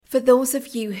For those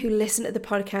of you who listened to the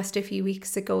podcast a few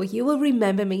weeks ago, you will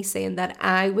remember me saying that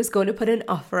I was going to put an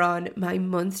offer on my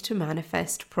Month to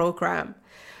Manifest program.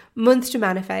 Month to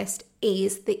Manifest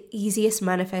is the easiest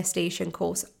manifestation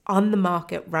course on the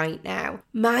market right now.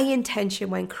 My intention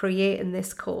when creating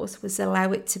this course was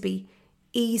allow it to be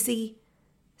easy,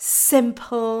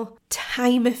 simple,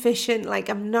 time efficient. Like,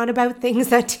 I'm not about things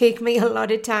that take me a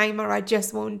lot of time or I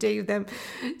just won't do them.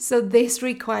 So this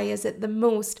requires at the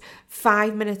most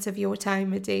 5 minutes of your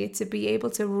time a day to be able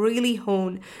to really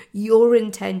hone your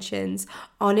intentions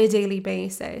on a daily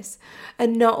basis.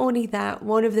 And not only that,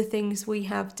 one of the things we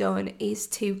have done is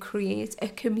to create a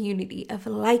community of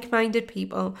like-minded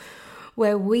people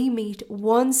where we meet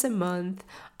once a month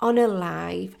on a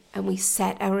live and we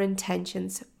set our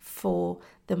intentions for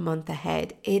the month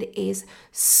ahead. It is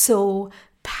so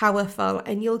powerful,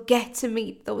 and you'll get to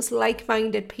meet those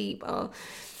like-minded people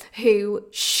who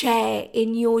share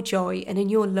in your joy and in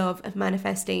your love of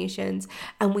manifestations,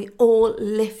 and we all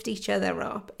lift each other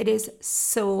up. It is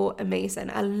so amazing.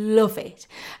 I love it,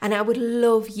 and I would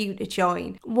love you to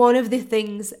join. One of the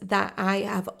things that I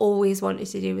have always wanted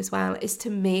to do as well is to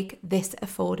make this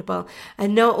affordable,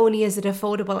 and not only is it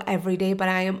affordable every day, but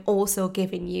I am also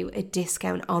giving you a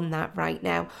discount on that right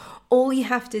now. All you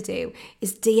have to do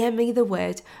is DM me the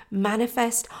word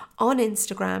manifest on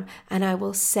Instagram and I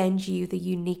will send you the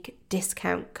unique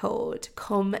discount code.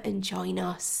 Come and join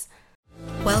us.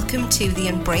 Welcome to the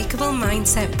Unbreakable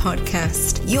Mindset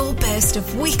Podcast, your burst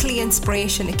of weekly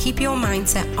inspiration to keep your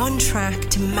mindset on track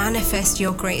to manifest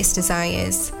your greatest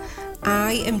desires.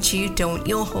 I am Jude Don't,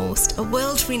 your host, a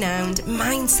world-renowned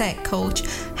mindset coach,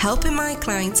 helping my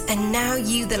clients and now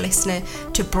you, the listener,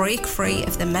 to break free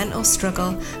of the mental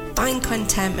struggle, find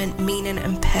contentment, meaning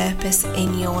and purpose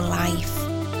in your life.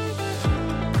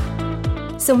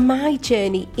 So my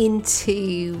journey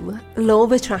into law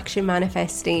of attraction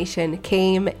manifestation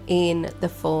came in the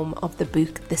form of the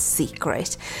book The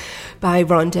Secret by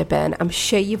Rhonda Byrne. I'm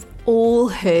sure you've all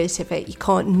heard of it. You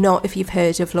can't not if you've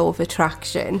heard of law of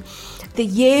attraction. The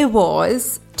year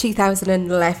was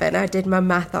 2011. I did my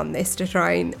math on this to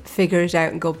try and figure it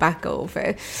out and go back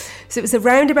over. So it was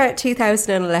around about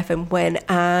 2011 when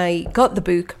I got the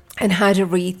book and had a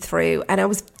read through, and I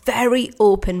was very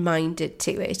open-minded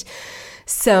to it.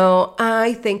 So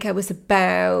I think I was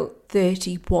about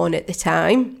 31 at the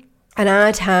time, and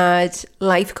I'd had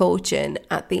life coaching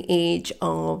at the age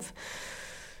of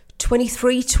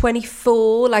 23,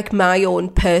 24, like my own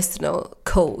personal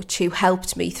coach who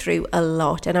helped me through a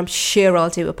lot. And I'm sure I'll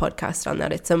do a podcast on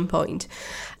that at some point.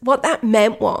 What that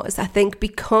meant was, I think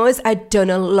because I'd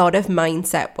done a lot of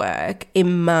mindset work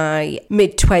in my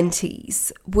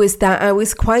mid-20s, was that I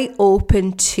was quite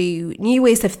open to new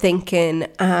ways of thinking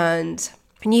and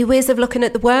new ways of looking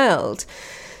at the world.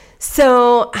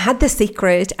 So I had The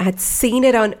Secret. I had seen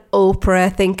it on Oprah, I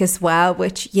think, as well,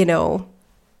 which, you know,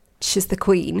 she's the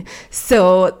queen.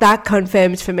 So that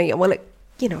confirmed for me, well,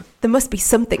 there must be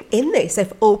something in this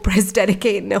if Oprah's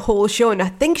dedicating a whole show. And I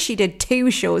think she did 2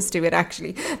 shows to it,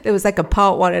 actually. There was like a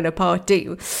part 1 and a part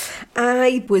 2.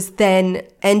 I was then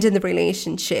ending the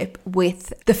relationship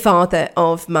with the father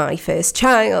of my first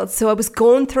child. So I was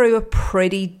going through a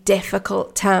pretty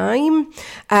difficult time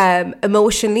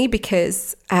emotionally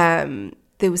because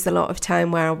there was a lot of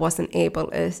time where I wasn't able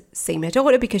to see my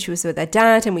daughter because she was with her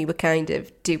dad, and we were kind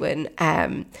of doing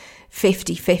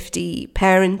 50-50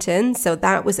 parenting. So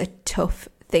that was a tough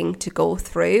thing to go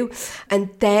through.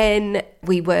 And then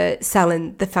we were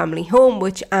selling the family home,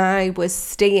 which I was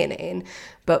staying in,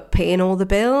 but paying all the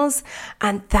bills.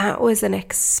 And that was an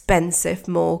expensive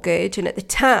mortgage. And at the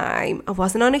time, I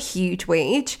wasn't on a huge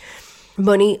wage.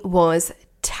 Money was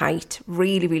tight,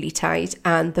 really, really tight,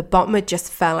 and the bottom had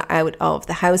just fell out of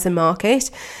the housing market.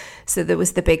 So there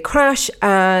was the big crash,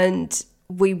 and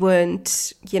we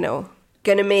weren't,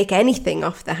 going to make anything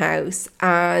off the house.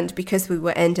 And because we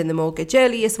were ending the mortgage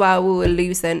early as well, we were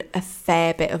losing a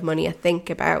fair bit of money, I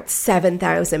think about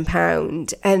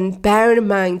 £7,000. And bearing in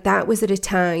mind, that was at a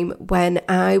time when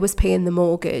I was paying the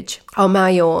mortgage on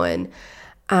my own.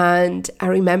 And I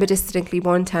remember distinctly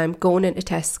one time going into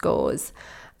Tesco's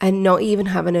and not even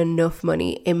having enough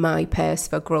money in my purse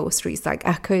for groceries. Like,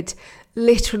 I could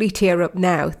literally tear up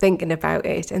now thinking about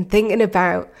it and thinking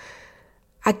about,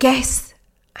 I guess,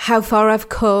 how far I've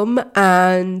come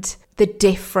and the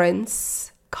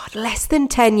difference. God, less than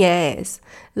 10 years.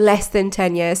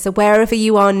 So wherever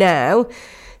you are now,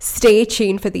 stay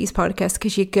tuned for these podcasts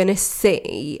because you're going to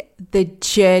see the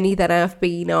journey that I've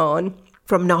been on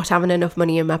from not having enough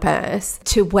money in my purse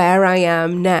to where I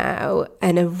am now,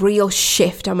 and a real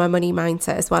shift on my money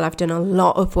mindset as well. I've done a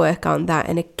lot of work on that.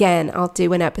 And again, I'll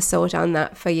do an episode on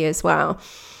that for you as well.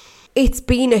 it's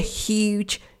been a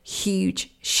huge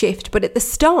shift. But at the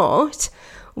start,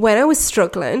 when I was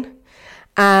struggling,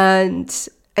 and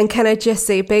can I just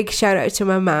say a big shout out to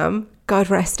my mum, God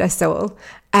rest her soul.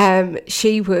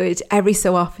 She would every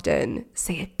so often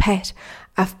say, Pet,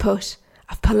 I've put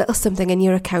a little something in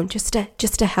your account just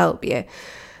to help you.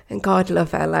 And God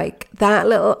love her, like that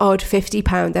little odd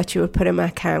 £50 that you would put in my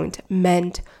account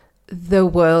meant the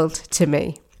world to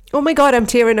me. Oh my God, I'm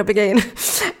tearing up again.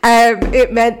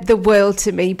 It meant the world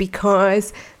to me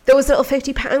because those little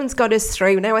 £50 got us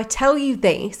through. Now I tell you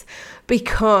this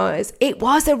because it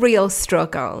was a real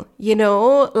struggle, you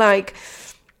know, like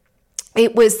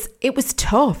it was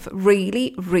tough,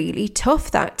 really, really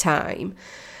tough that time.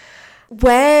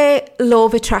 Where Law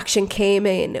of Attraction came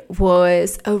in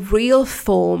was a real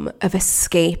form of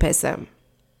escapism.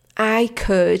 I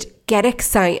could get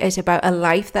excited about a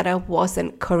life that I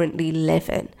wasn't currently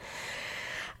living.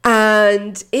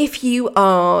 And if you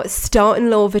are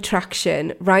starting Law of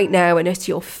Attraction right now and it's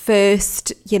your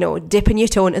first, dipping your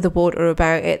toe into the water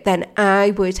about it, then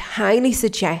I would highly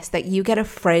suggest that you get a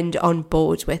friend on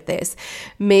board with this.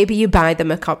 Maybe you buy them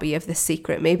a copy of The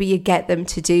Secret. Maybe you get them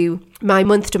to do my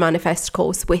Month to Manifest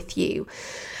course with you.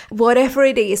 Whatever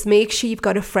it is, make sure you've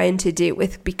got a friend to do it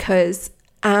with, because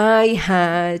I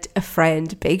had a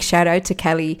friend, big shout out to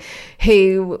Kelly,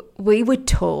 who we would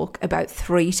talk about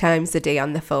 3 times a day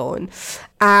on the phone.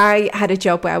 I had a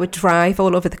job where I would drive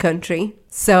all over the country.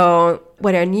 So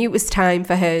when I knew it was time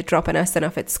for her dropping us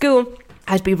off at school,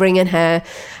 I'd be ringing her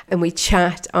and we'd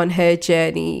chat on her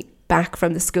journey back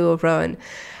from the school run.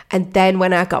 And then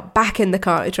when I got back in the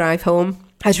car to drive home,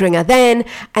 I'd ring her then,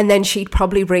 and then she'd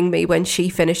probably ring me when she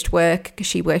finished work because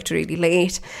she worked really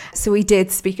late. So we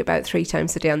did speak about 3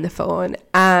 times a day on the phone.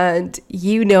 And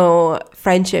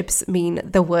friendships mean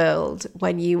the world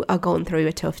when you are going through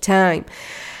a tough time.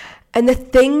 And the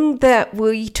thing that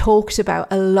we talked about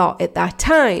a lot at that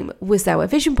time was our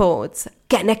vision boards.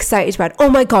 Getting excited about, oh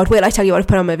my God, wait, I tell you what I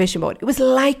put on my vision board. It was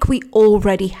like we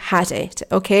already had it,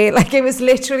 okay? Like it was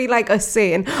literally like us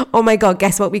saying, oh my God,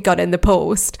 guess what we got in the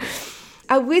post?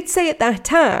 I would say at that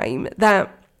time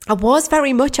that I was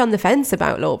very much on the fence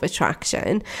about Law of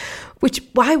Attraction, which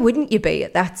why wouldn't you be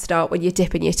at that start when you're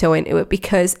dipping your toe into it?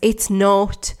 Because it's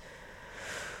not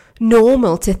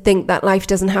normal to think that life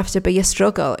doesn't have to be a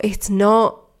struggle. It's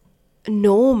not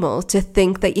normal to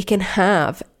think that you can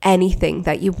have anything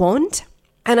that you want.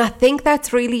 And I think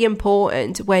that's really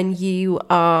important when you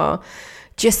are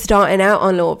just starting out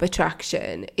on Law of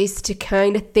Attraction, is to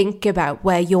kind of think about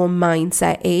where your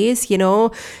mindset is.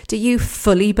 Do you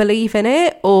fully believe in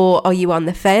it, or are you on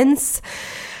the fence?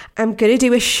 I'm going to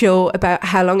do a show about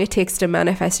how long it takes to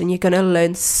manifest, and you're going to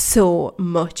learn so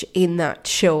much in that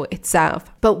show itself.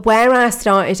 But where I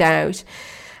started out,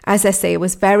 as I say,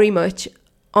 was very much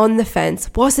on the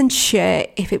fence, wasn't sure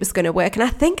if it was going to work. And I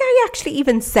think I actually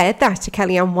even said that to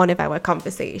Kelly on one of our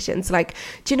conversations. Like,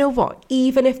 do you know what?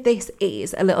 Even if this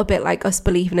is a little bit like us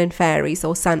believing in fairies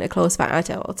or Santa Claus for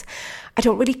adults, I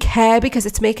don't really care because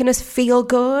it's making us feel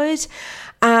good.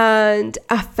 And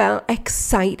I felt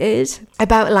excited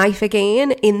about life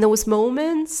again in those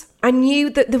moments. I knew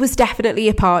that there was definitely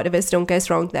a part of us, don't get us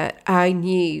wrong, that I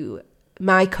knew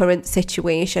my current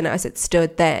situation as it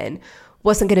stood then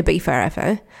wasn't going to be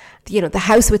forever. The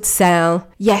house would sell.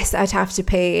 Yes, I'd have to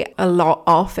pay a lot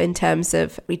off in terms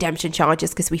of redemption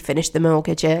charges because we finished the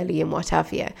mortgage early and what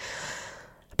have you.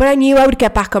 But I knew I would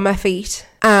get back on my feet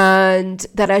and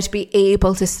that I'd be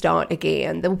able to start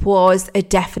again. There was a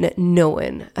definite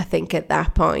knowing, I think, at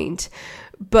that point.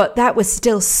 But that was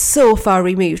still so far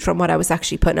removed from what I was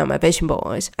actually putting on my vision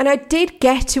board. And I did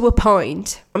get to a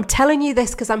point, I'm telling you this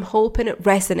because I'm hoping it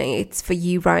resonates for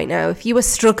you right now. If you are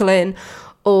struggling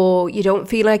or you don't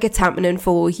feel like it's happening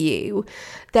for you,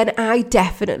 then I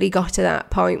definitely got to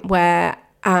that point where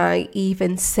I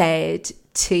even said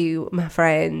to my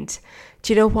friend,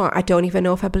 do you know what? I don't even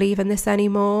know if I believe in this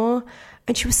anymore.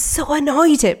 And she was so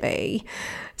annoyed at me.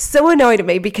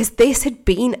 Because this had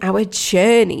been our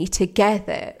journey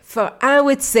together for, I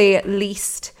would say, at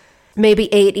least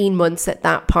maybe 18 months at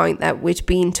that point that we'd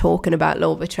been talking about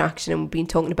Law of Attraction and we'd been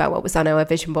talking about what was on our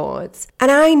vision boards.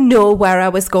 And I know where I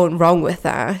was going wrong with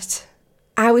that.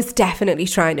 I was definitely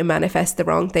trying to manifest the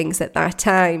wrong things at that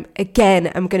time.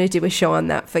 Again, I'm going to do a show on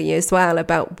that for you as well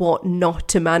about what not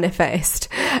to manifest,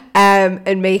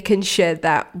 and making sure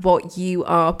that what you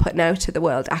are putting out to the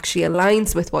world actually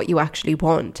aligns with what you actually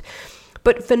want.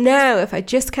 But for now, if I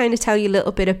just kind of tell you a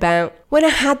little bit about when I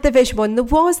had the vision board, there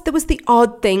was the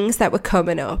odd things that were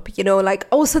coming up, like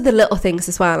also the little things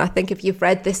as well. I think if you've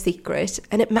read The Secret,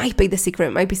 and it might be The Secret,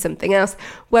 it might be something else,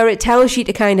 where it tells you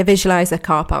to kind of visualize a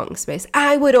car parking space.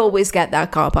 I would always get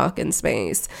that car parking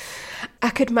space. I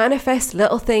could manifest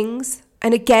little things.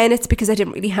 And again, it's because I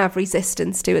didn't really have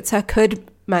resistance to it. So I could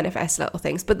manifest little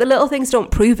things, but the little things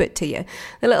don't prove it to you.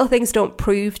 The little things don't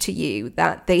prove to you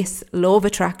that this law of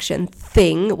attraction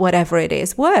thing, whatever it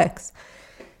is, works.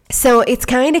 So it's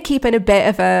kind of keeping a bit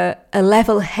of a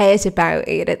level head about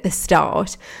it at the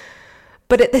start.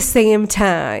 But at the same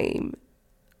time,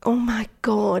 oh my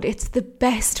God, it's the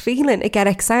best feeling to get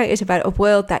excited about a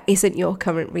world that isn't your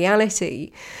current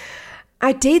reality.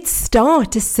 I did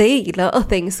start to see little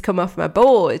things come off my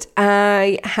board.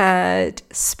 I had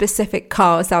specific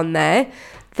cars on there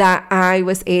that I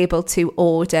was able to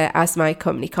order as my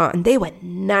company car. And they were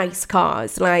nice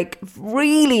cars, like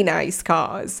really nice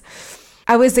cars.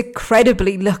 I was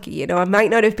incredibly lucky, I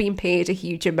might not have been paid a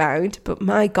huge amount, but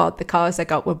my God, the cars I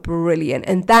got were brilliant.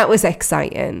 And that was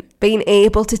exciting. Being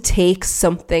able to take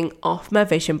something off my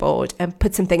vision board and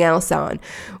put something else on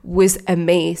was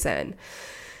amazing.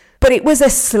 But it was a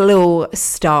slow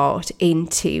start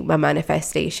into my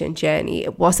manifestation journey.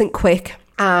 It wasn't quick,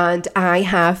 and I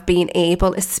have been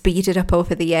able to speed it up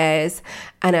over the years,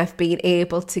 and I've been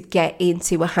able to get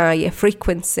into a higher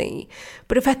frequency.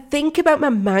 But if I think about my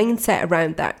mindset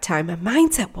around that time, my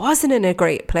mindset wasn't in a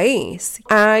great place.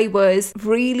 I was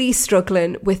really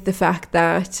struggling with the fact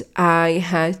that I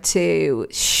had to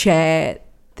share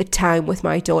the time with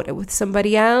my daughter with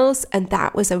somebody else, and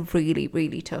that was a really,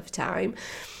 really tough time.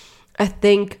 I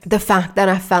think the fact that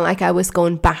I felt like I was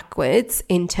going backwards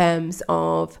in terms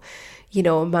of,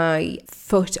 my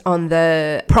foot on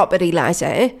the property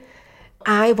ladder,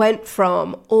 I went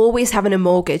from always having a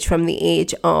mortgage from the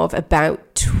age of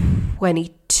about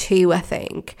 22, I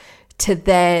think, to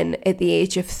then at the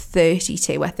age of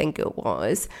 32, I think it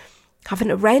was,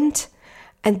 having a rent.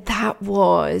 And that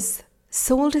was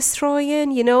soul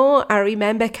destroying, I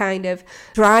remember kind of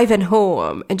driving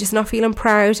home and just not feeling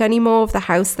proud anymore of the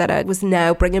house that I was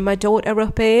now bringing my daughter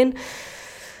up in.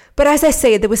 But as I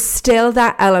say, there was still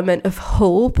that element of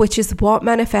hope, which is what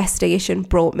manifestation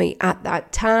brought me at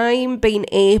that time. Being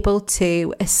able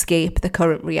to escape the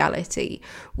current reality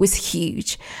was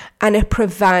huge, and it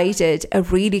provided a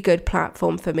really good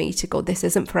platform for me to go, this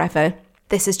isn't forever.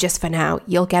 This is just for now.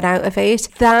 You'll get out of it.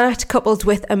 That, coupled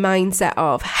with a mindset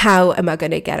of how am I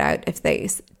going to get out of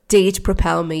this, did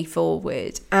propel me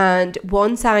forward. And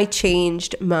once I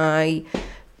changed my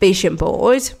vision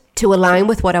board to align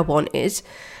with what I wanted,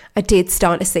 I did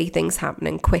start to see things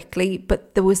happening quickly.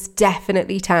 But there was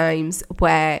definitely times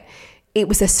where it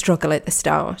was a struggle at the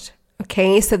start.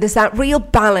 Okay, so there's that real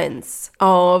balance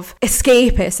of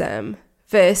escapism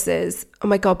versus, oh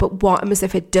my God, but what happens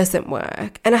if it doesn't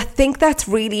work? And I think that's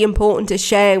really important to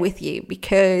share with you,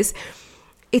 because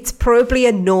it's probably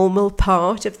a normal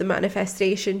part of the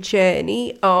manifestation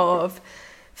journey of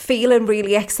feeling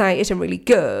really excited and really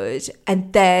good,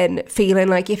 and then feeling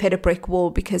like you've hit a brick wall,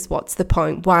 because what's the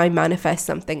point? Why manifest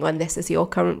something when this is your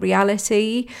current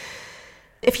reality?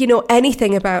 If you know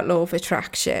anything about law of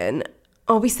attraction,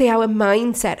 obviously our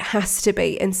mindset has to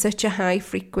be in such a high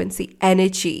frequency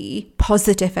energy,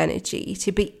 positive energy,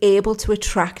 to be able to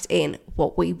attract in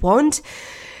what we want.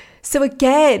 So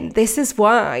again, this is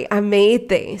why I made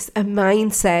this a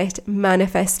mindset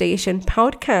manifestation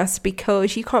podcast,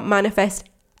 because you can't manifest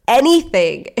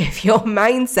anything if your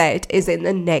mindset is in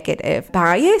the negative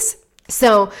bias.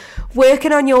 So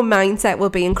working on your mindset will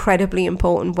be incredibly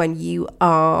important when you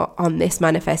are on this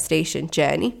manifestation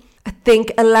journey. I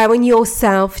think allowing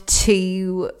yourself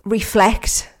to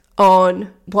reflect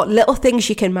on what little things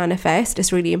you can manifest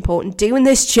is really important. Doing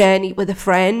this journey with a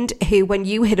friend who, when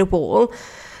you hit a wall,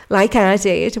 like I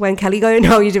did when Kelly got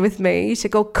annoyed with me, to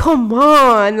go, come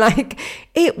on, like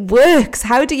it works.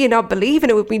 How do you not believe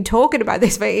in it? We've been talking about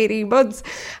this for 18 months.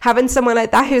 Having someone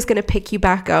like that who's going to pick you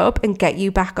back up and get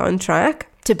you back on track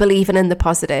to believing in the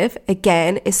positive,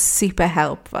 again, is super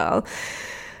helpful.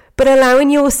 But allowing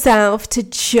yourself to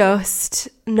just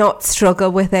not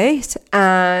struggle with it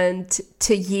and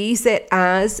to use it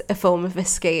as a form of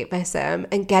escapism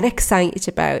and get excited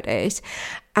about it.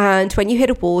 And when you hit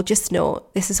a wall, just know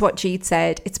this is what Jude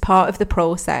said. It's part of the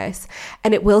process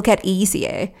and it will get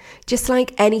easier. Just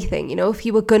like anything, if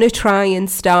you were going to try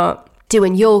and start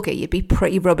doing yoga, you'd be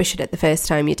pretty rubbish at it the first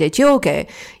time you did yoga.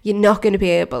 You're not going to be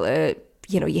able to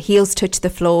your heels touch the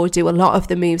floor, do a lot of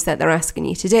the moves that they're asking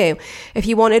you to do. If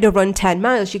you wanted to run 10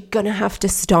 miles, you're going to have to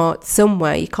start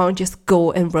somewhere. You can't just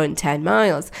go and run 10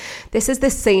 miles. This is the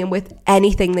same with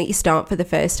anything that you start for the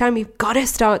first time. You've got to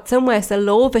start somewhere. It's the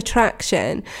law of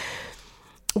attraction.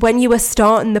 When you are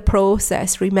starting the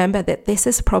process, remember that this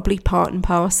is probably part and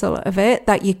parcel of it,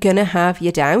 that you're going to have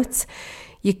your doubts,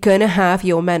 you're going to have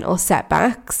your mental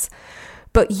setbacks,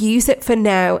 but use it for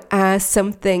now as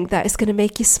something that is going to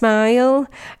make you smile.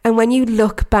 And when you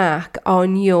look back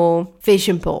on your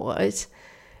vision board,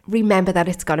 remember that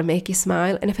it's going to make you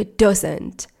smile. And if it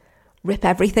doesn't, rip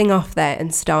everything off there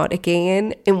and start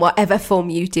again in whatever form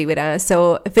you do it as.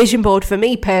 So a vision board for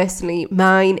me personally,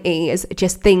 mine is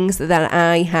just things that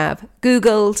I have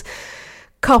Googled,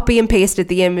 copy and pasted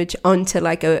the image onto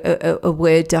like a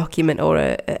Word document or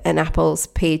an Apple's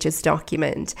Pages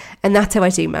document. And that's how I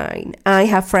do mine. I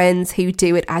have friends who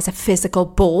do it as a physical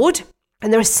board.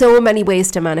 And there are so many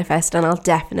ways to manifest, and I'll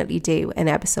definitely do an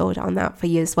episode on that for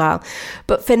you as well.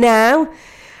 But for now,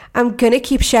 I'm going to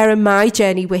keep sharing my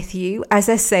journey with you. As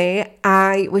I say,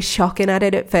 I was shocking at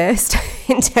it at first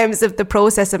in terms of the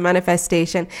process of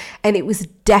manifestation. And it was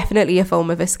definitely a form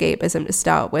of escapism to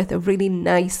start with, a really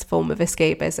nice form of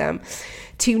escapism.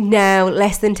 To now,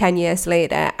 less than 10 years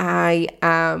later, I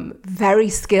am very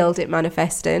skilled at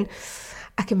manifesting.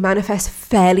 I can manifest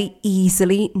fairly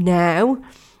easily now.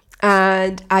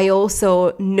 And I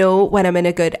also know when I'm in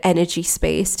a good energy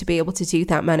space to be able to do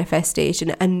that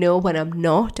manifestation, and know when I'm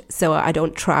not. So I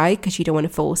don't try, because you don't want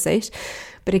to force it.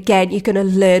 But again, you're going to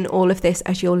learn all of this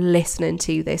as you're listening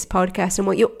to this podcast. And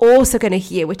what you're also going to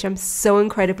hear, which I'm so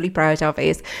incredibly proud of,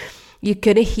 is you're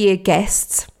going to hear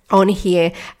guests on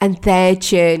here and their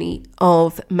journey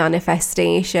of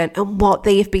manifestation and what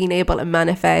they've been able to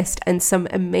manifest, and some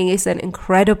amazing,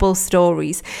 incredible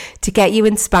stories to get you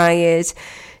inspired,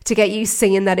 to get you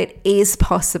seeing that it is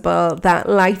possible, that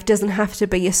life doesn't have to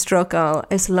be a struggle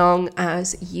as long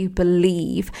as you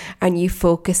believe and you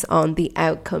focus on the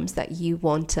outcomes that you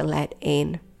want to let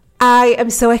in. I am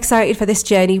so excited for this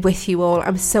journey with you all.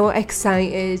 I'm so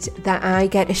excited that I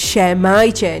get to share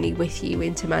my journey with you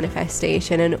into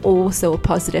manifestation and also a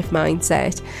positive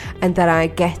mindset, and that I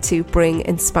get to bring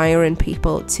inspiring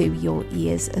people to your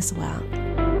ears as well.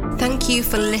 Thank you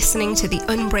for listening to the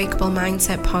Unbreakable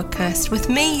Mindset podcast with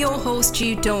me, your host,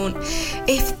 Jude Dawn.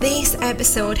 If this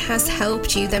episode has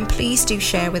helped you, then please do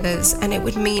share with us, and it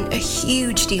would mean a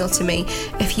huge deal to me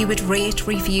if you would rate,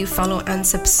 review, follow and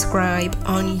subscribe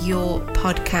on your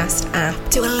podcast app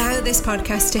to allow this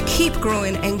podcast to keep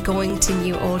growing and going to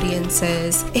new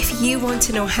audiences. If you want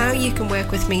to know how you can work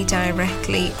with me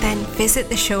directly, then visit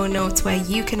the show notes where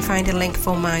you can find a link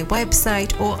for my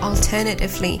website, or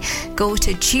alternatively, go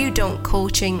to judecoaching.co.uk.